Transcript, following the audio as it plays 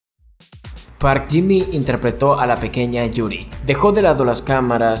Park Ji-mi interpretó a la pequeña Yuri. Dejó de lado las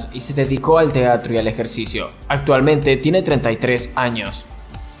cámaras y se dedicó al teatro y al ejercicio. Actualmente tiene 33 años.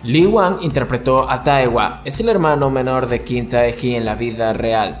 Lee Wang interpretó a Tae-hwa. Es el hermano menor de Kim Tae-hee en la vida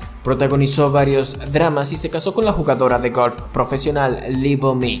real. Protagonizó varios dramas y se casó con la jugadora de golf profesional Lee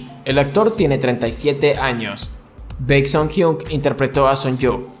Bo-mi. El actor tiene 37 años. Baek Sung-hyun interpretó a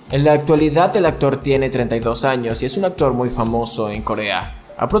Sung-yoo. En la actualidad el actor tiene 32 años y es un actor muy famoso en Corea.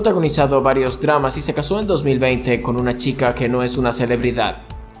 Ha protagonizado varios dramas y se casó en 2020 con una chica que no es una celebridad.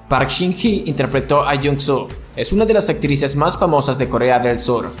 Park Shin-hye interpretó a Jung-soo. Es una de las actrices más famosas de Corea del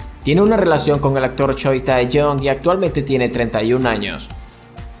Sur. Tiene una relación con el actor Choi Tae-young y actualmente tiene 31 años.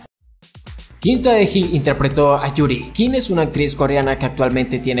 Kim Tae-hee interpretó a Yuri. Kim es una actriz coreana que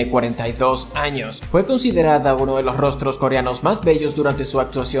actualmente tiene 42 años. Fue considerada uno de los rostros coreanos más bellos durante su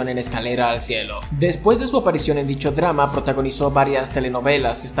actuación en Escalera al Cielo. Después de su aparición en dicho drama, protagonizó varias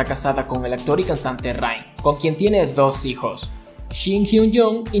telenovelas. Está casada con el actor y cantante Rain, con quien tiene 2 hijos. Shin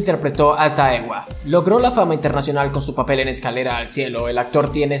Hyun-jung interpretó a Tae-hwa. Logró la fama internacional con su papel en Escalera al Cielo. El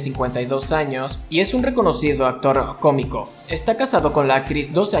actor tiene 52 años y es un reconocido actor cómico. Está casado con la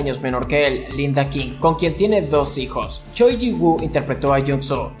actriz 12 años menor que él, Linda Kim, con quien tiene 2 hijos. Choi Ji-woo interpretó a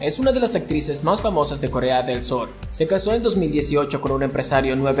Jung-soo. Es una de las actrices más famosas de Corea del Sur. Se casó en 2018 con un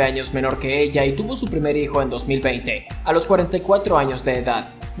empresario 9 años menor que ella y tuvo su primer hijo en 2020, a los 44 años de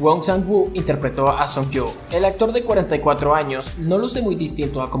edad. Won Sang-woo interpretó a Sung-yoo. El actor de 44 años no luce muy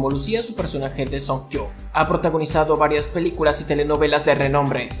distinto a como lucía su personaje de Sung-yoo. Ha protagonizado varias películas y telenovelas de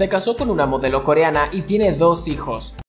renombre. Se casó con una modelo coreana y tiene 2 hijos.